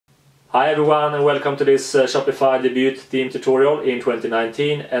Hi everyone and welcome to this Shopify Debut Theme tutorial in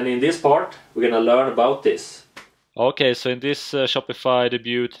 2019, and in this part we're gonna learn about this. Okay, so in this Shopify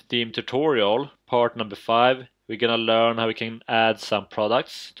Debut Theme tutorial, part number 5, we're gonna learn how we can add some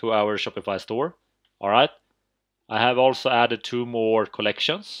products to our Shopify store. Alright, I have also added 2 more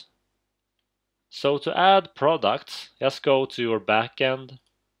collections. So to add products, just go to your backend,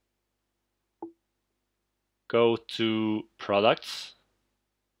 go to products,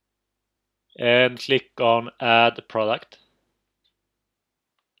 and click on add product.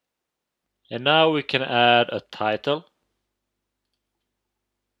 And now we can add a title.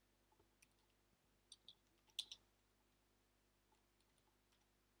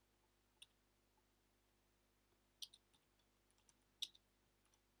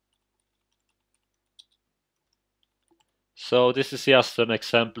 So this is just an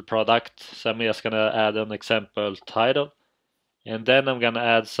example product, so I'm just gonna add an example title, and then I'm gonna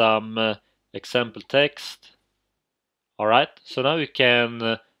add some example text. Alright, so now you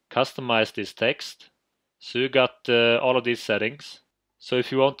can customize this text. So you got all of these settings. So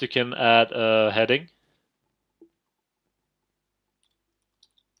if you want, you can add a heading.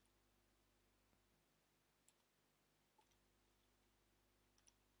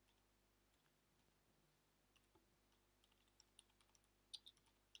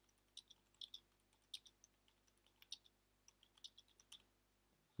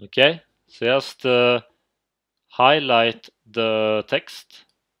 Okay, so just highlight the text,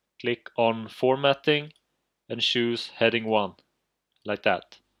 click on formatting, and choose heading 1, like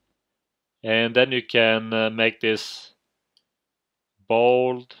that. And then you can make this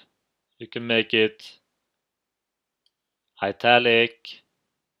bold, you can make it italic,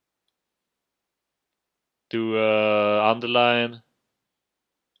 do underline,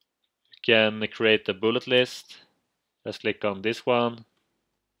 you can create a bullet list. Let's click on this one.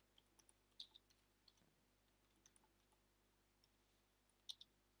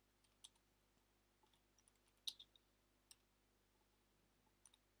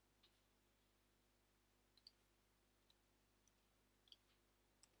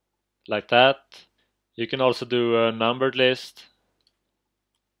 Like that. You can also do a numbered list.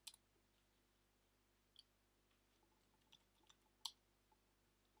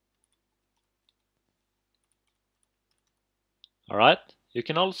 Alright, you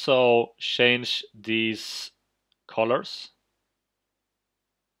can also change these colors.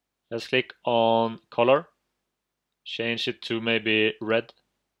 Let's click on color, change it to maybe red.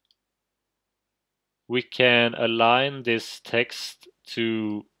 We can align this text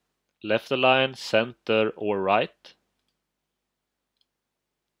to left align, center, or right,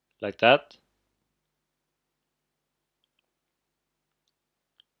 like that.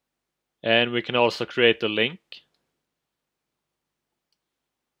 And we can also create a link.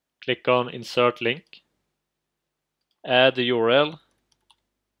 Click on insert link, add the URL,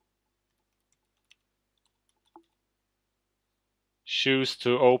 choose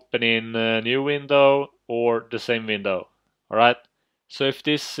to open in a new window or the same window. Alright, so if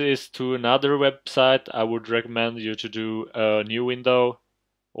this is to another website, I would recommend you to do a new window,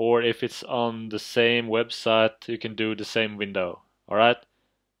 or if it's on the same website, you can do the same window. Alright,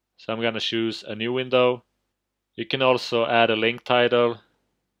 so I'm gonna choose a new window. You can also add a link title.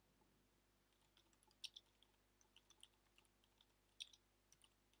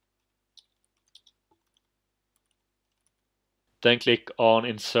 Then click on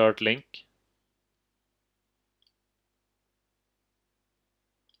insert link.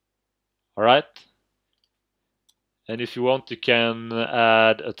 Alright, and if you want, you can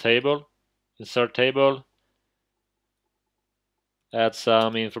add a table, insert table, add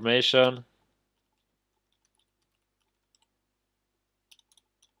some information,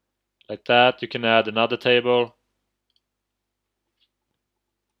 like that. You can add another table.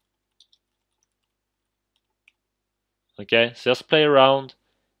 Okay, so just play around,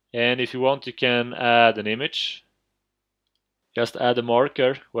 and if you want, you can add an image. Just add a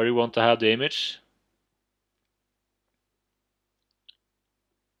marker where you want to have the image.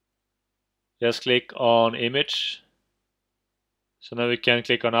 Just click on image. So now we can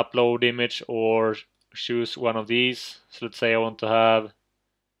click on upload image or choose one of these. So let's say I want to have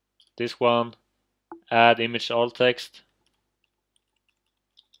this one, add image alt text.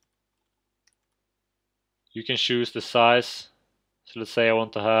 You can choose the size. So let's say I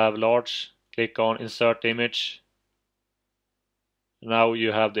want to have large, click on insert image. Now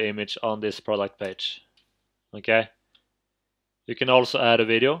you have the image on this product page. Okay. You can also add a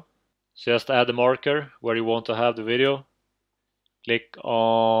video. So just add the marker where you want to have the video. Click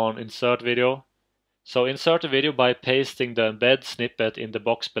on insert video. So insert a video by pasting the embed snippet in the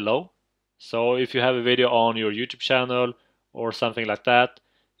box below. So if you have a video on your YouTube channel or something like that,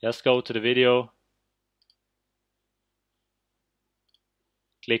 just go to the video,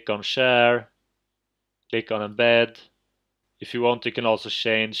 click on share, click on embed. If you want, you can also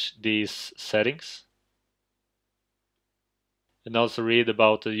change these settings and also read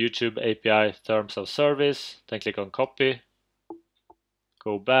about the YouTube API terms of service. Then click on copy,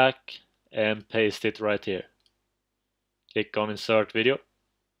 go back and paste it right here. Click on insert video.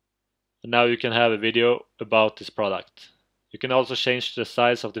 And now you can have a video about this product. You can also change the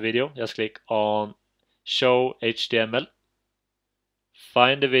size of the video. Just click on show HTML.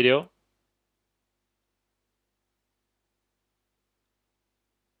 Find the video.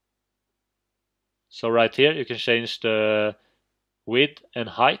 So right here you can change the width and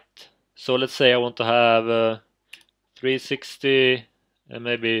height. So let's say I want to have 360 and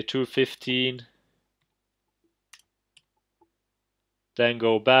maybe 215. Then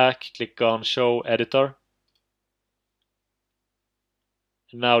go back, click on show editor.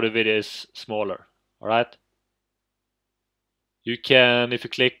 And now the video is smaller. Alright. You can, if you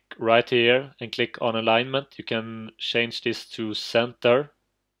click right here and click on alignment, you can change this to center.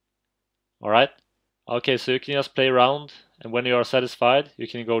 Alright. Okay, so you can just play around, and when you are satisfied, you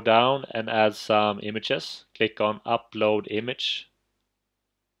can go down and add some images. Click on upload image.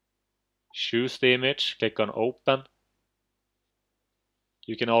 Choose the image, click on open.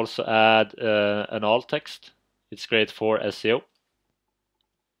 You can also add an alt text. It's great for SEO.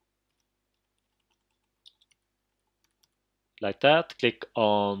 Like that, click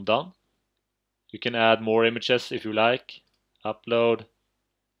on done. You can add more images if you like. Upload.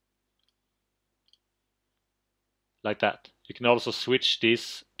 Like that. You can also switch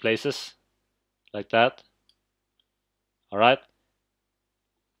these places. Like that. Alright.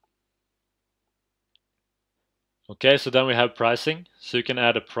 Okay, so then we have pricing. So you can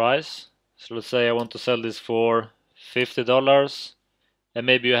add a price. So let's say I want to sell this for $50. And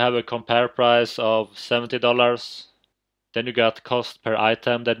maybe you have a compare price of $70. Then you got cost per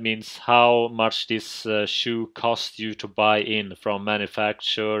item. That means how much this shoe costs you to buy in from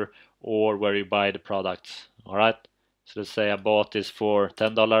manufacturer or where you buy the product. Alright, so let's say I bought this for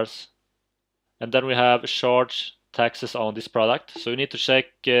 $10. And then we have charge taxes on this product. So you need to check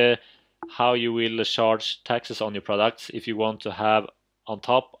how you will charge taxes on your products if you want to have on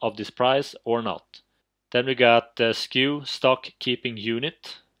top of this price or not. Then we got the SKU, stock keeping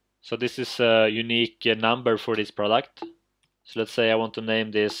unit. So this is a unique number for this product. So let's say I want to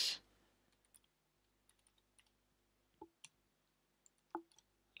name this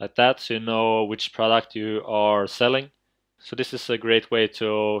like that, so you know which product you are selling. So this is a great way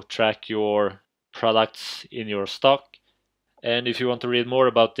to track your products in your stock. And if you want to read more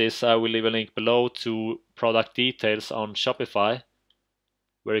about this, I will leave a link below to product details on Shopify,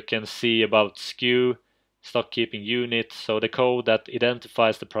 where you can see about SKU, stock keeping unit, so the code that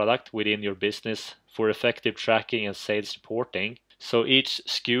identifies the product within your business for effective tracking and sales reporting. So each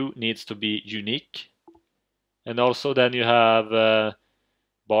SKU needs to be unique. And also then you have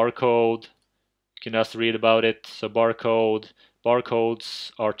barcode. You can just read about it. So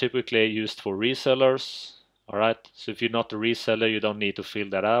barcodes are typically used for resellers. Alright, so if you're not a reseller, you don't need to fill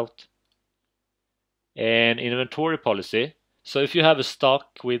that out. And inventory policy. So if you have a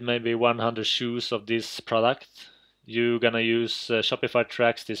stock with maybe 100 shoes of this product, you're gonna use Shopify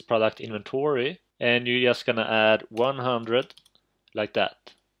tracks this product inventory, and you're just gonna add 100 like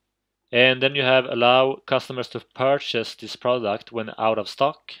that. And then you have allow customers to purchase this product when out of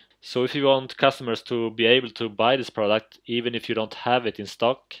stock. So if you want customers to be able to buy this product even if you don't have it in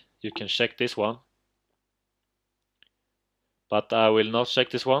stock, you can check this one. But I will not check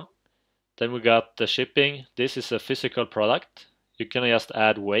this one. Then we got the shipping. This is a physical product. You can just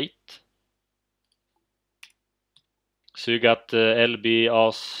add weight. So you got LB,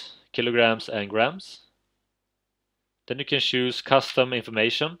 oz, kilograms and grams. Then you can choose custom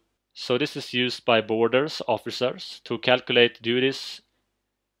information. So this is used by borders officers to calculate duties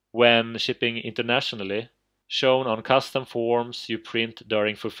when shipping internationally, shown on custom forms you print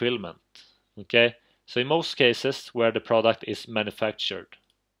during fulfillment. Okay, so in most cases where the product is manufactured.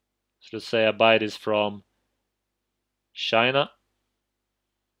 So let's say I buy this from China.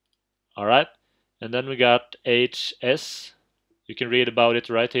 Alright, and then we got HS. You can read about it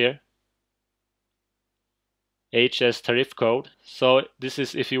right here. HS tariff code. So this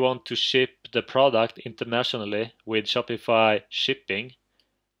is if you want to ship the product internationally with Shopify shipping,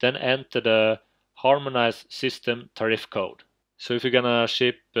 then enter the harmonized system tariff code. So if you're gonna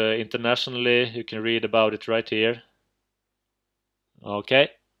ship internationally, you can read about it right here. Okay,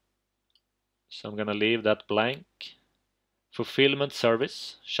 so I'm gonna leave that blank. Fulfillment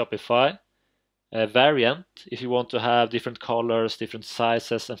service, Shopify. a variant if you want to have different colors, different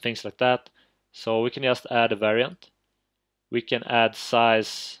sizes and things like that. So we can just add a variant. We can add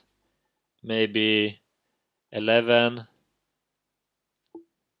size maybe 11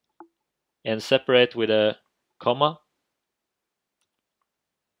 and separate with a comma.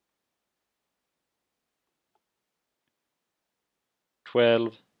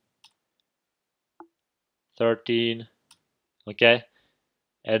 12, 13, okay,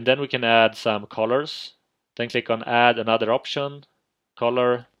 and then we can add some colors. Then click on add another option,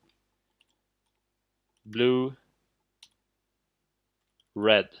 color, blue,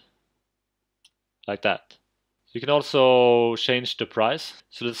 red, like that. You can also change the price.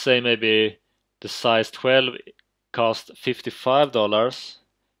 So let's say maybe the size 12 cost $55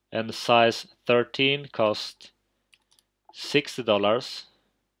 and the size 13 cost $60.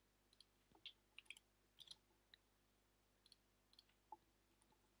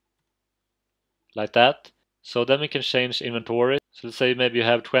 Like that. So then we can change inventory. So let's say maybe you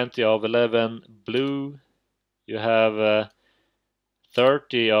have 20 of 11 blue, you have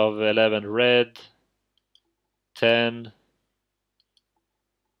 30 of 11 red, 10,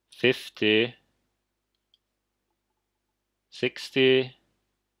 50, 60,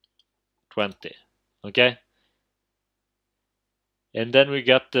 20. Okay? And then we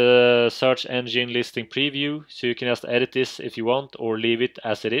got the search engine listing preview, so you can just edit this if you want or leave it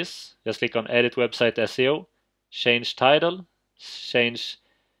as it is. Just click on edit website SEO, change title, change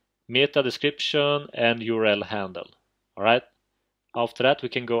meta description and URL handle. Alright? After that we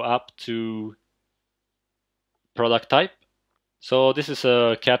can go up to product type. So this is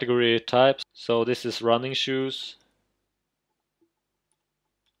a category type. So this is running shoes.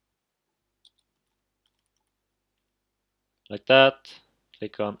 Like that.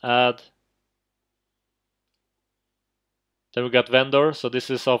 Click on add. Then we got vendor, so this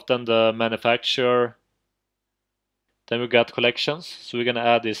is often the manufacturer. Then we got collections, so we're gonna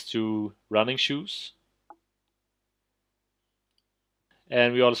add this to running shoes.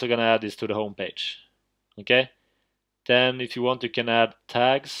 And we're also gonna add this to the home page. Okay? Then if you want you can add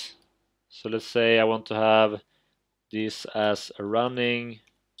tags. So let's say I want to have this as a running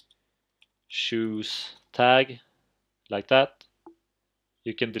shoes tag, like that.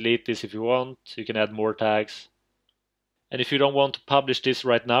 You can delete this if you want, you can add more tags. And if you don't want to publish this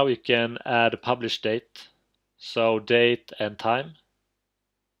right now, you can add a publish date. So date and time.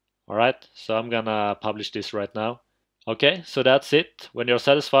 Alright, so I'm gonna publish this right now. Okay, so that's it. When you're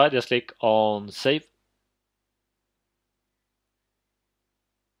satisfied, just click on save.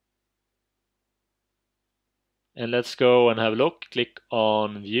 And let's go and have a look. Click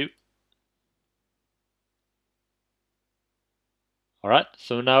on view. Alright,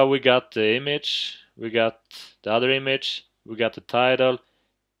 so now we got the image, we got the other image, we got the title,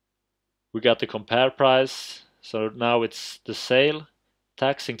 we got the compare price. So now it's the sale,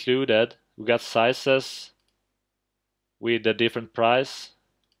 tax included, we got sizes with a different price,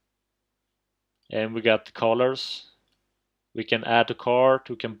 and we got the colors. We can add to cart,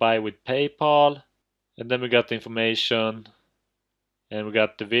 we can buy with PayPal, and then we got the information, and we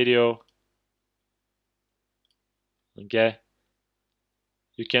got the video. Okay.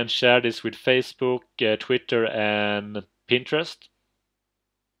 You can share this with Facebook, Twitter and Pinterest.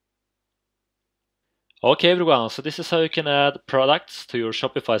 Okay everyone, so this is how you can add products to your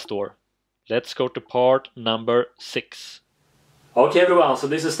Shopify store. Let's go to part number 6. Okay everyone, so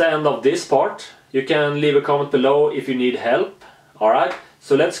this is the end of this part. You can leave a comment below if you need help. Alright,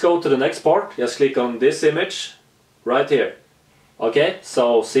 so let's go to the next part. Just click on this image right here. Okay,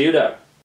 so see you there.